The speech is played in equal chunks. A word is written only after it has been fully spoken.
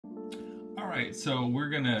All right, so we're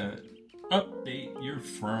gonna update your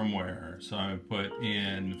firmware. So I put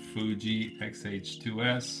in Fuji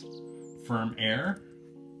X-H2s firmware.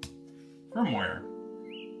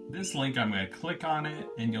 This link, I'm gonna click on it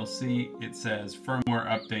and you'll see it says firmware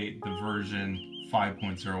update, the version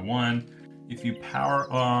 5.01. If you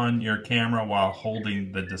power on your camera while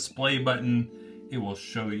holding the display button, it will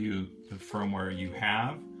show you the firmware you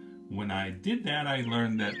have. When I did that, I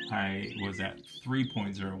learned that I was at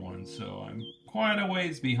 3.01, so I'm quite a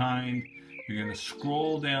ways behind. You're going to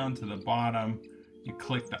scroll down to the bottom, you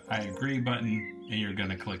click the I agree button, and you're going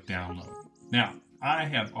to click download. Now, I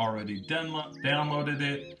have already downloaded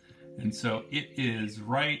it, and so it is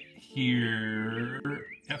right here,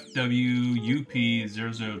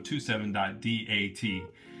 FWUP0027.dat,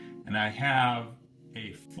 and I have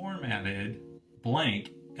a formatted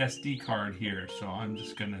blank SD card here, so I'm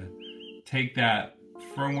just going to take that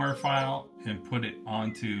firmware file and put it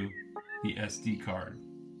onto the SD card.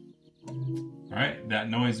 All right, that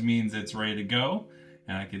noise means it's ready to go,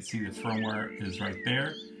 and I can see the firmware is right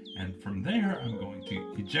there. And from there, I'm going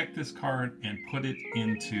to eject this card and put it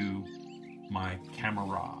into my camera.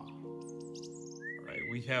 All right,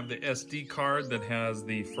 we have the SD card that has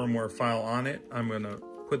the firmware file on it. I'm going to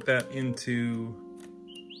put that into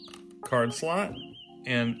card slot,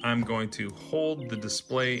 and I'm going to hold the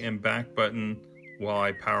display and back button while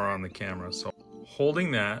I power on the camera. So holding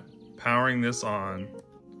that, powering this on,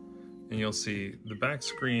 and you'll see the back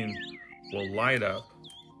screen will light up.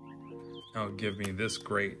 It'll give me this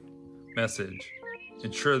great message.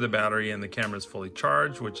 Ensure the battery in the camera is fully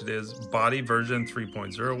charged, which it is. Body version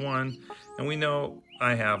 3.01, and we know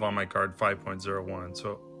I have on my card 5.01.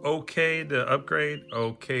 So okay to upgrade.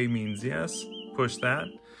 Okay means yes, push that.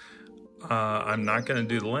 I'm not going to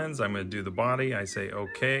do the lens, I'm going to do the body. I say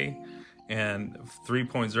okay, and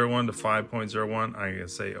 3.01 to 5.01, I'm going to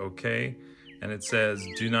say okay, and it says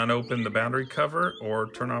do not open the battery cover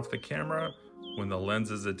or turn off the camera when the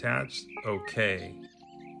lens is attached. Okay,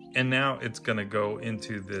 and now it's going to go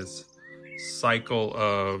into this cycle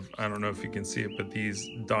of, I don't know if you can see it, but these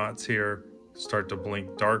dots here start to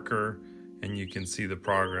blink darker, and you can see the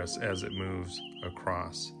progress as it moves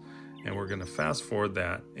across. And we're going to fast forward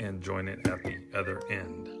that and join it at the other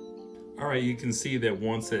end. All right, you can see that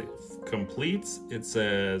once it completes, it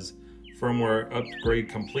says firmware upgrade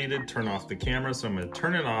completed, turn off the camera. So I'm going to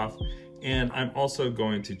turn it off, and I'm also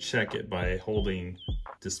going to check it by holding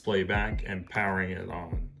display back and powering it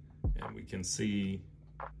on. And we can see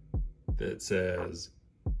that it says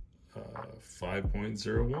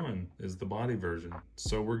 5.01 is the body version.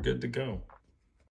 So we're good to go.